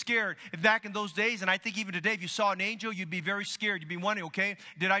men were scared back in those days, and I think even today, if you saw an angel, you'd be very scared. You'd be wondering, okay,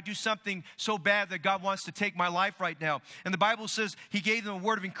 did I do something so bad that God wants to take my life right now? And the Bible says he gave them a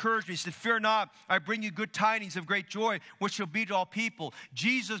word of encouragement. He said, fear not, I bring you good tidings of great joy, which shall be to all people.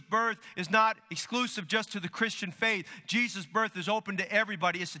 Jesus' birth is not exclusive just to the Christian faith. Jesus' birth is open to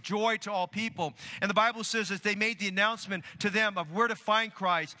everybody. It's a joy to all people. And the Bible says as they made the announcement to them of where to find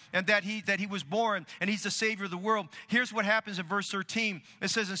Christ and that he was born and he's the Savior of the world, here's what happens in verse 13. It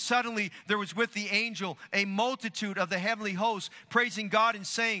says, and suddenly there was with the angel a multitude of the heavenly hosts, praising God and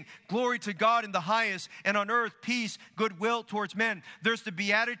saying, glory to God in the highest, and on earth peace, goodwill towards men. There's the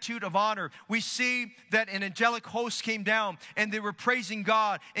beatitude of honor. We see that an angelic host came down and they were praising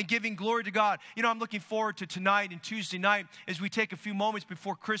God and giving glory to God. You know, I'm looking forward to tonight and Tuesday night as we take a few moments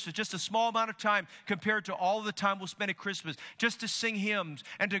before Christmas, just a small amount of time compared to all the time we'll spend at Christmas, just to sing hymns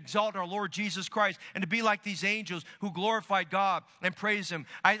and to exalt our Lord Jesus Christ and to be like these angels who glorified God and praise him.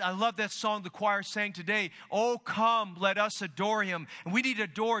 I love that song the choir sang today. Oh, come, let us adore him. And we need to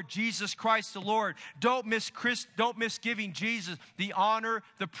adore Jesus Christ the Lord. Don't miss giving Jesus the honor,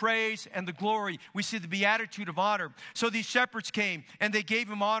 the praise, and the glory. We see the beatitude of honor. So these shepherds came and they gave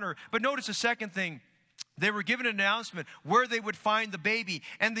him honor. But notice the second thing. They were given an announcement where they would find the baby.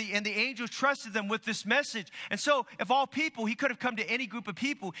 And the angel trusted them with this message. And so, of all people, he could have come to any group of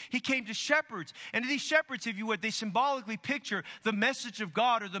people. He came to shepherds. And these shepherds, if you would, they symbolically picture the message of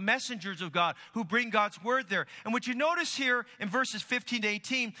God or the messengers of God who bring God's word there. And what you notice here in verses 15 to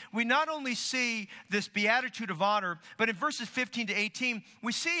 18, we not only see this beatitude of honor, but in verses 15 to 18,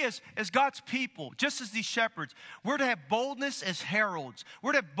 we see as God's people, just as these shepherds, we're to have boldness as heralds.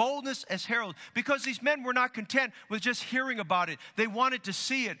 We're to have boldness as heralds because these men were not content with just hearing about it. They wanted to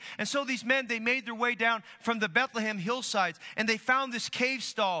see it. And so these men, they made their way down from the Bethlehem hillsides and they found this cave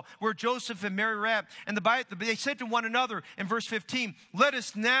stall where Joseph and Mary were at. And they said to one another in verse 15, let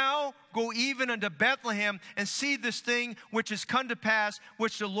us now go even unto Bethlehem and see this thing which has come to pass,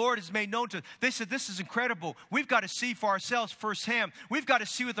 which the Lord has made known to us. They said, this is incredible. We've got to see for ourselves firsthand. We've got to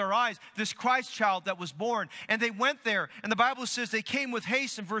see with our eyes this Christ child that was born. And they went there. And the Bible says they came with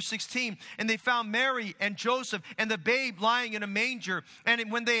haste in verse 16. And they found Mary and Joseph and the babe lying in a manger.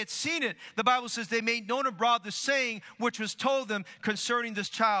 And when they had seen it, the Bible says they made known abroad the saying which was told them concerning this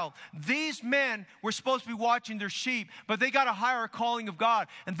child. These men were supposed to be watching their sheep, but they got a higher calling of God.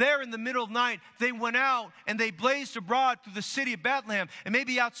 And there in the middle of the night, they went out and they blazed abroad through the city of Bethlehem, and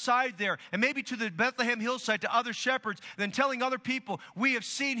maybe outside there, and maybe to the Bethlehem hillside to other shepherds, then telling other people, we have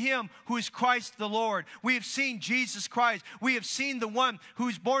seen him who is Christ the Lord. We have seen Jesus Christ. We have seen the one who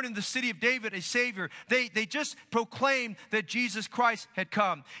is born in the city of David, a Savior. They just proclaimed that Jesus Christ had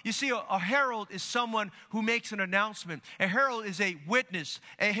come. You see, a herald is someone who makes an announcement. A herald is a witness.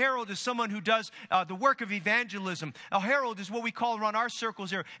 A herald is someone who does the work of evangelism. A herald is what we call around our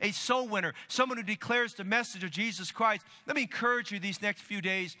circles here a soul winner, someone who declares the message of Jesus Christ. Let me encourage you these next few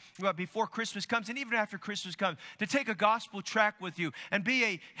days before Christmas comes and even after Christmas comes to take a gospel tract with you and be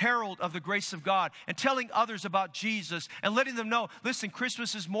a herald of the grace of God and telling others about Jesus and letting them know, listen,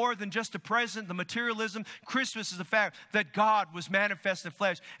 Christmas is more than just a present, the materialism. Christmas is the fact that God was manifest in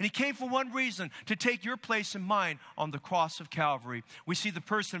flesh. And he came for one reason, to take your place and mine on the cross of Calvary. We see the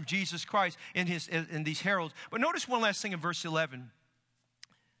person of Jesus Christ in these heralds. But notice one last thing in verse 11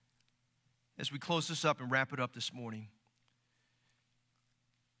 as we close this up and wrap it up this morning.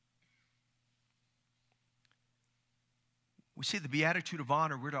 We see the beatitude of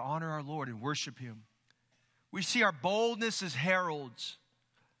honor. We're to honor our Lord and worship him. We see our boldness as heralds.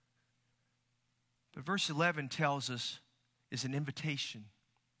 But verse 11 tells us is an invitation.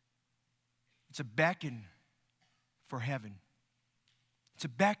 It's a beckon for heaven. It's a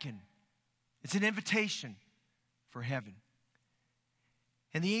beckon. It's an invitation for heaven.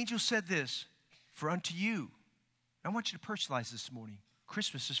 And the angel said this, for unto you, I want you to personalize this morning,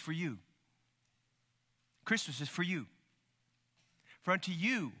 Christmas is for you. Christmas is for you. For unto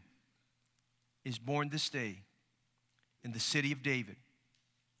you is born this day in the city of David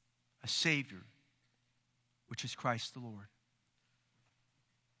a Savior, which is Christ the Lord.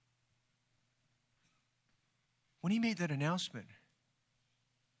 When he made that announcement,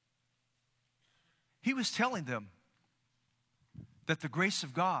 he was telling them that the grace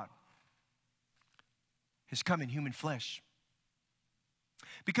of God has come in human flesh.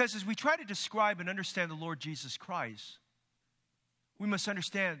 Because as we try to describe and understand the Lord Jesus Christ, we must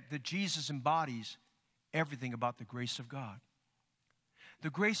understand that Jesus embodies everything about the grace of God. The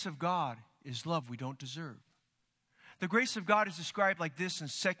grace of God is love we don't deserve. The grace of God is described like this in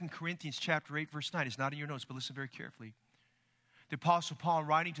 2 Corinthians chapter 8, verse 9. It's not in your notes, but listen very carefully. The Apostle Paul,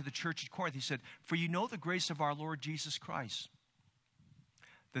 writing to the church at Corinth, he said, for you know the grace of our Lord Jesus Christ,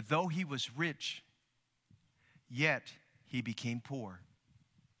 that though he was rich, yet he became poor,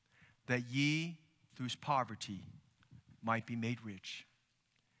 that ye through his poverty might be made rich.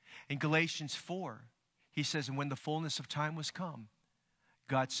 In Galatians 4, he says, and when the fullness of time was come,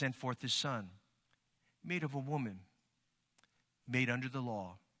 God sent forth his Son, made of a woman, made under the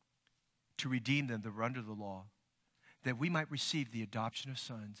law, to redeem them that were under the law, that we might receive the adoption of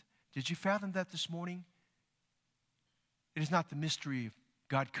sons. Did you fathom that this morning? It is not the mystery of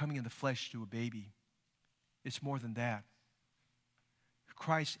God coming in the flesh to a baby. It's more than that.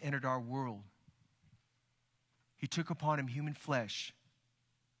 Christ entered our world. He took upon him human flesh,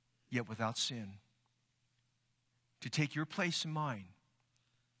 yet without sin, to take your place and mine,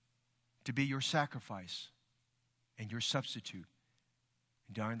 to be your sacrifice and your substitute,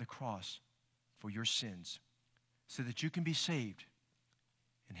 and die on the cross for your sins, so that you can be saved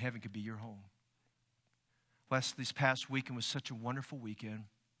and heaven can be your home. This past weekend was such a wonderful weekend.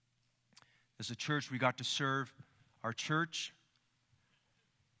 As a church, we got to serve our church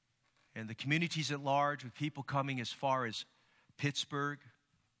and the communities at large, with people coming as far as Pittsburgh,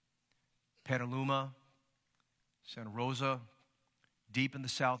 Petaluma, Santa Rosa, deep in the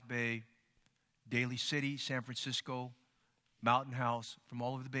South Bay, Daly City, San Francisco, Mountain House, from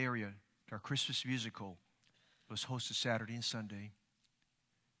all over the Bay Area. Our Christmas musical was hosted Saturday and Sunday.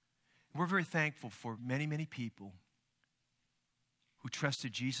 We're very thankful for many, many people who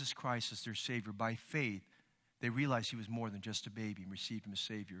trusted Jesus Christ as their Savior. By faith, they realized he was more than just a baby and received him as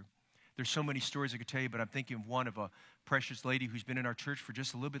Savior. There's so many stories I could tell you, but I'm thinking of one of a precious lady who's been in our church for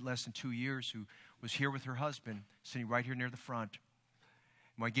just a little bit less than 2 years, who was here with her husband, sitting right here near the front.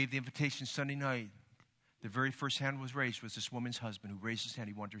 And when I gave the invitation Sunday night, the very first hand was raised was this woman's husband, who raised his hand.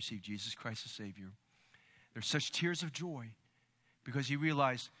 He wanted to receive Jesus Christ as Savior. There's such tears of joy because he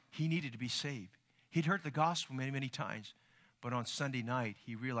realized he needed to be saved. He'd heard the gospel many, many times, but on Sunday night,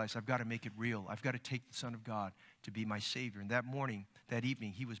 he realized, I've got to make it real. I've got to take the Son of God to be my Savior. And that morning, that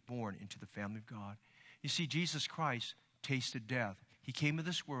evening, he was born into the family of God. You see, Jesus Christ tasted death. He came to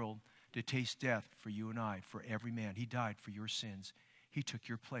this world to taste death for you and I, for every man. He died for your sins. He took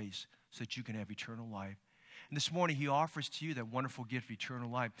your place so that you can have eternal life. And this morning, he offers to you that wonderful gift of eternal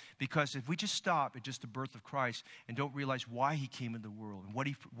life. Because if we just stop at just the birth of Christ and don't realize why he came into the world and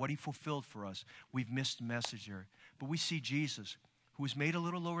what he fulfilled for us, we've missed the message there. But we see Jesus, who was made a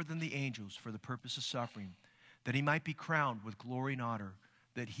little lower than the angels for the purpose of suffering, that he might be crowned with glory and honor,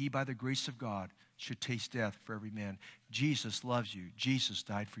 that he, by the grace of God, should taste death for every man. Jesus loves you. Jesus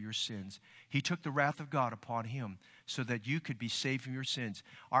died for your sins. He took the wrath of God upon him so that you could be saved from your sins.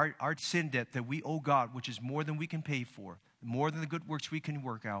 Our sin debt that we owe God, which is more than we can pay for, more than the good works we can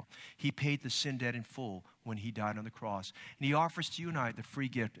work out, he paid the sin debt in full when he died on the cross. And he offers to you and I the free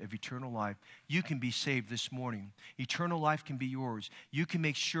gift of eternal life. You can be saved this morning. Eternal life can be yours. You can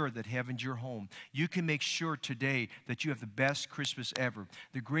make sure that heaven's your home. You can make sure today that you have the best Christmas ever.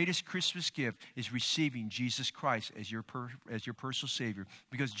 The greatest Christmas gift is receiving Jesus Christ as your personal Savior,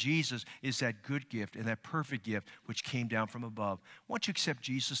 because Jesus is that good gift and that perfect gift which came down from above. Won't you accept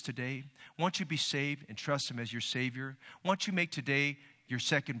Jesus today? Won't you be saved and trust him as your Savior? Won't you make today your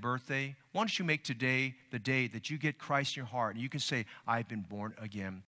second birthday? Why don't you make today the day that you get Christ in your heart and you can say, I've been born again.